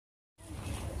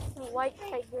white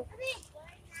tiger.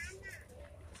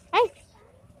 Hey!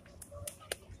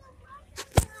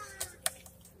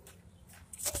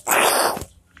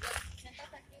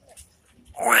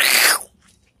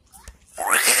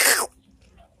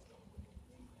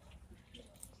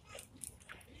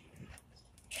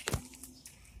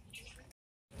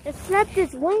 It flapped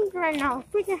its wings right now.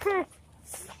 Freaking heck.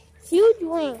 Huge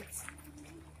wings.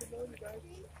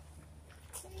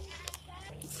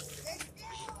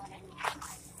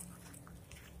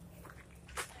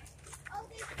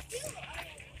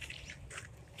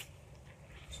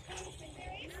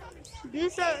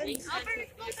 These are.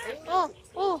 Oh!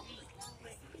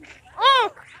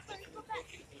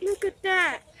 Look at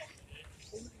that.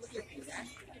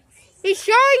 He's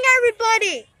showing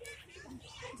everybody.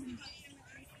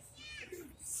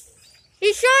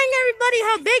 He's showing everybody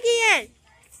how big he is.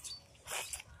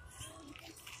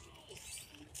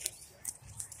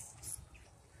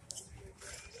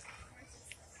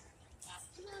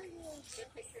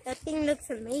 That thing looks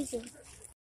amazing.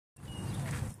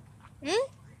 Hmm?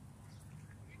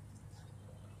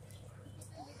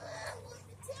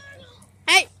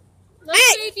 Hey! Look,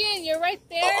 Fabian, you're right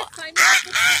there. Climbing up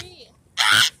the tree.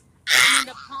 In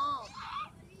the palm.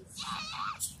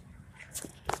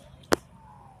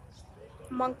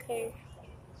 Monkey.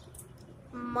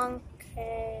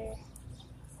 Monkey.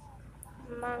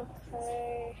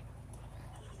 Monkey.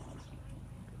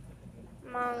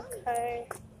 Monkey.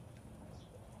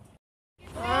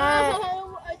 Alright,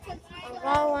 Oh, I'm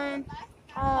going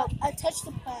up. I touched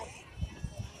the pad.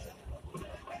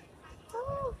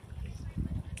 Oh,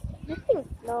 this thing's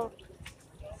slow.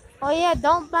 Oh yeah,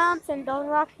 don't bounce and don't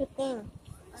rock the thing.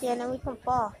 Yeah, then we can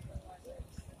fall.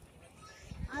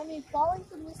 I mean, falling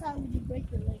from this side would you break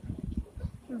your leg?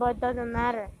 But it doesn't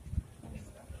matter.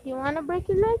 You want to break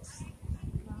your legs?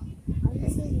 I'm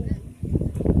just saying.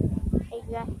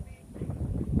 Exactly.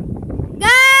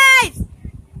 Guys!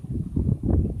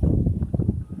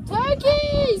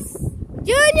 Turkeys!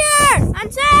 Junior! I'm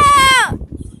out!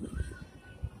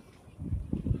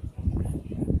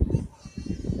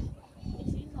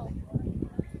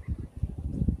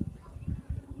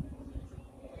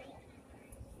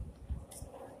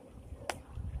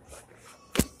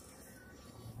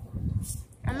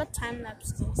 I'm gonna time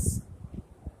lapse this.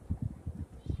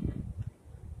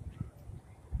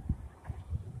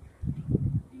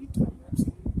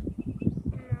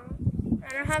 No,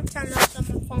 I don't have time lapse on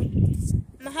my phone.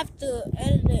 I'm gonna have to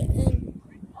edit it in.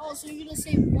 Oh, so you're gonna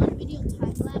say one video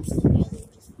time lapse and the other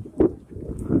just.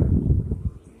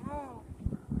 No.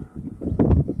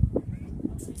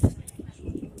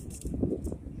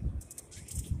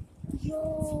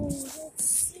 Yo, that's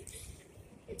sick.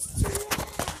 It's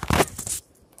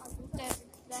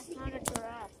That's not a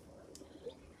giraffe.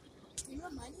 You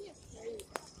remind me of Harry.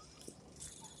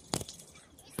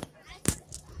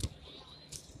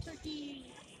 Turkey.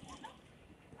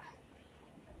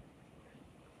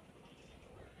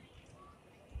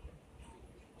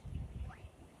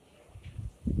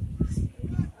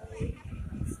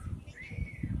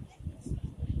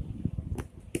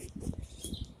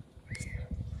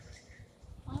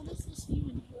 How does this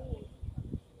even hold?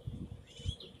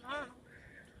 Ah.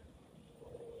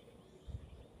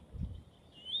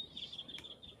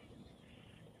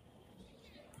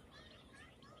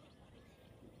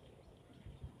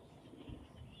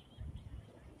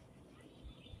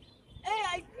 Hey,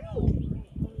 I grew.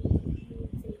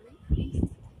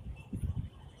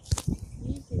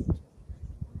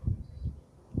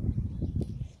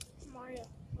 Mario,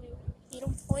 you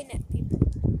don't point at people.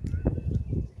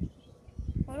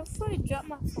 What if I drop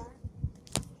my phone?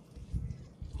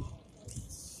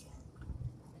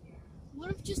 What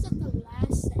if just at the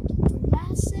last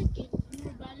second, you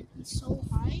were about to be so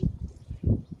high,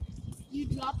 you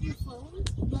drop your phone,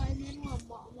 but and then my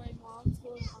mom's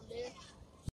going on there.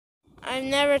 I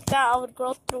never thought I would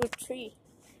grow through a tree.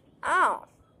 Ow.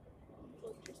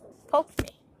 Poke me.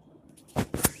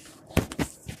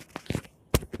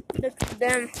 Look at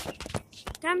them.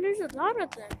 Damn, there's a lot of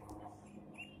them.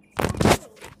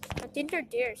 I think they're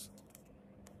deers.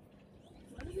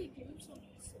 Why do they give him so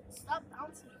much? Stop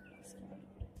bouncing.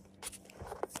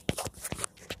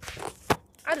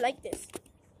 I like this.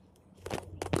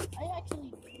 I actually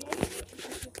do like it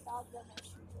because without them, my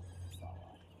shoes would fall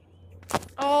off.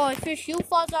 Oh, if your shoe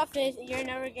falls off, you're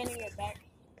never getting it back.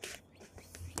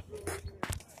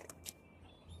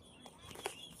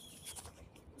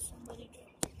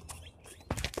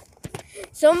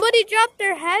 Somebody dropped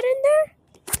their head in there?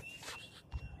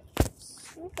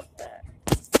 Look at that.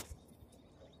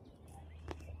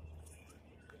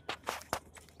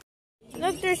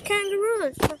 Look, there's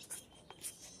kangaroos.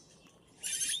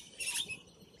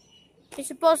 You're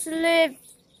supposed to live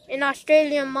in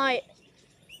Australia, Mike.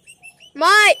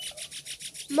 Mike!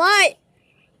 Mike!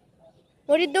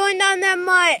 What are you doing down there,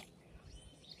 Mike?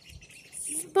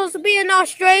 You're supposed to be in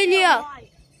Australia.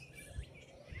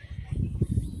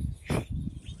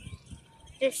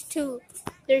 There's two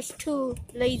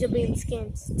laser beam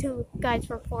skins. Two guys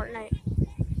from Fortnite.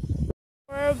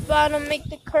 We're about to make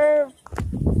the curve.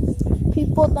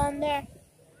 People down there.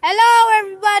 Hello,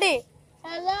 everybody.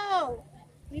 Hello.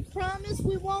 We promise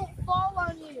we won't fall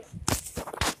on you.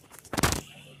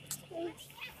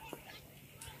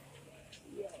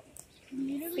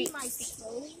 Literally, my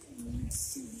phone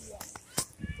needs to be up.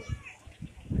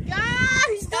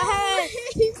 Guys,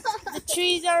 The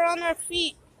trees are on our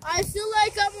feet. I feel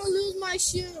like I'm gonna lose my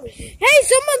shoe. Hey,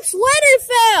 someone's sweater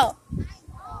fell.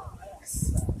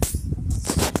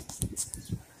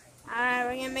 Alright,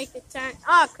 we're gonna make the turn.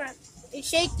 Oh crap, it's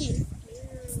shaky.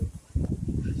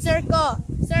 Circle,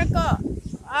 circle.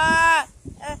 How are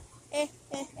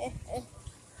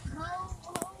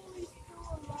we still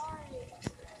alive?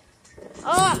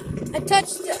 Oh, I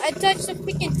touched the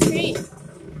freaking tree.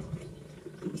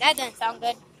 That doesn't sound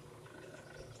good.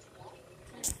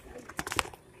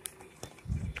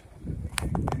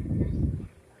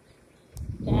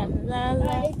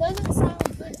 It doesn't sound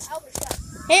good.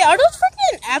 Hey, are those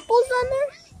freaking apples on there?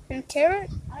 And carrot?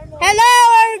 I don't know. Hello,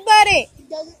 everybody. It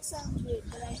doesn't sound good,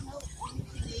 but I hope you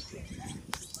can make it.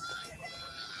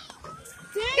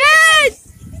 Guys!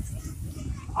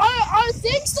 Our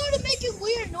thing started making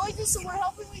weird noises, so we're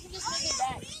hoping we can just make it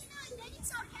back.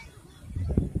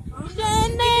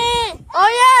 Oh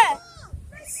yeah!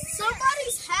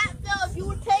 Somebody's hat fell if you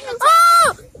were paying attention.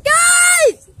 Oh,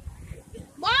 guys!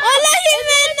 Mom,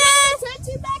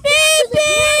 attention back there to the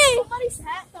game. Somebody's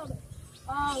hat fell.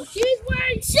 Oh, she's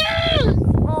wearing shoes!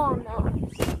 Oh no.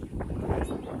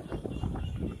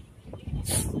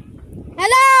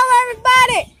 Hello,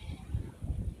 everybody!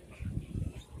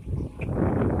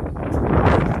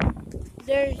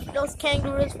 There's those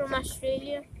kangaroos from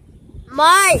Australia.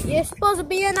 Mike, you're supposed to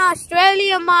be in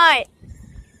Australia, Mike.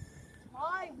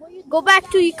 Why? What are you Go back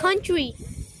to your country.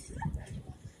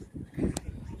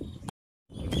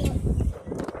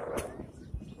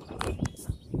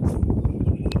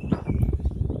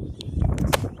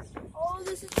 Oh,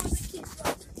 this is where the kids go.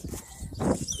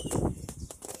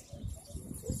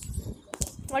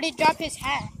 Why did he drop his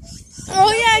hat?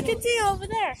 Oh yeah, I can see it over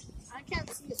there. I can't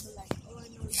see it, but like, all I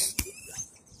know is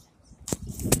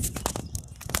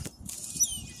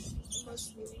it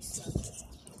must really suck.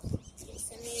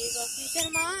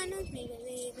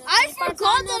 I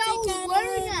forgot that I was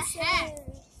wearing a hat.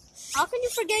 How can you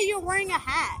forget you're wearing a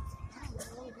hat?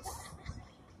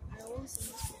 I always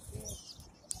forget.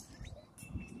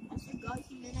 I forgot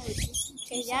you meant I was just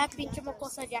Que ya, pinche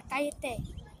mocosa, ya cállate.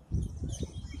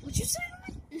 What you say?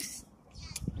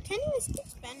 I can't even speak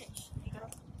Spanish.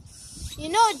 You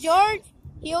know, George,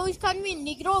 he always called me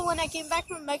negro when I came back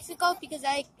from Mexico because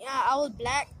I was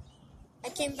black. I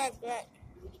came back black.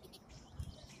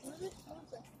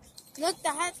 Look, the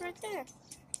hat's right there.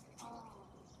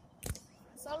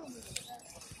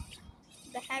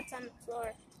 The hat's on the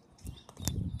floor.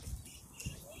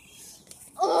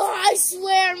 Oh, I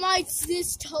swear,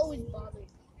 this toe is bothering.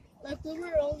 Like we're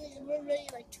ready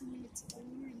like 2 minutes. We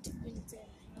were in 2 minutes in.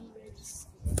 I'm ready to see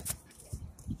it.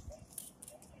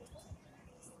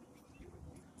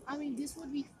 I mean, this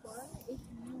would be fun if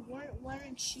you weren't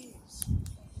wearing shoes.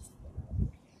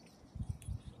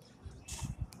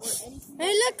 Or anything.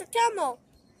 Hey, look, a camel.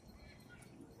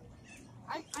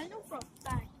 I know for a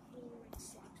fact you were wearing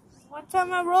socks. One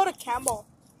time I rode a camel.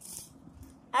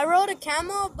 I rode a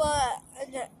camel, but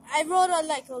I rode a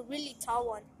really tall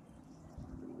one.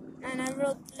 And I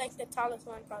rode like the tallest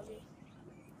one probably.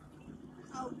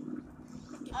 Oh,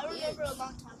 I remember a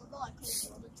long time ago I couldn't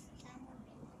rode a camel.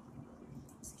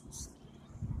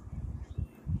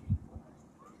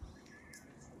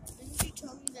 Didn't you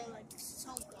tell me that like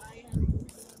some guy had a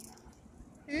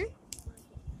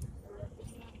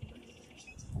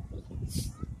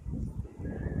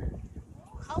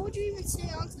How would you even stay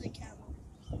onto the camel?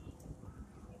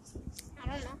 I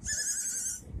don't know.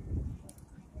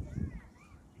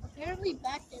 Apparently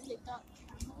back then they thought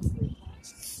camels were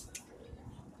monsters.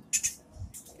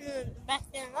 Back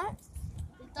then what?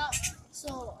 They thought,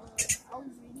 so I was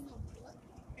reading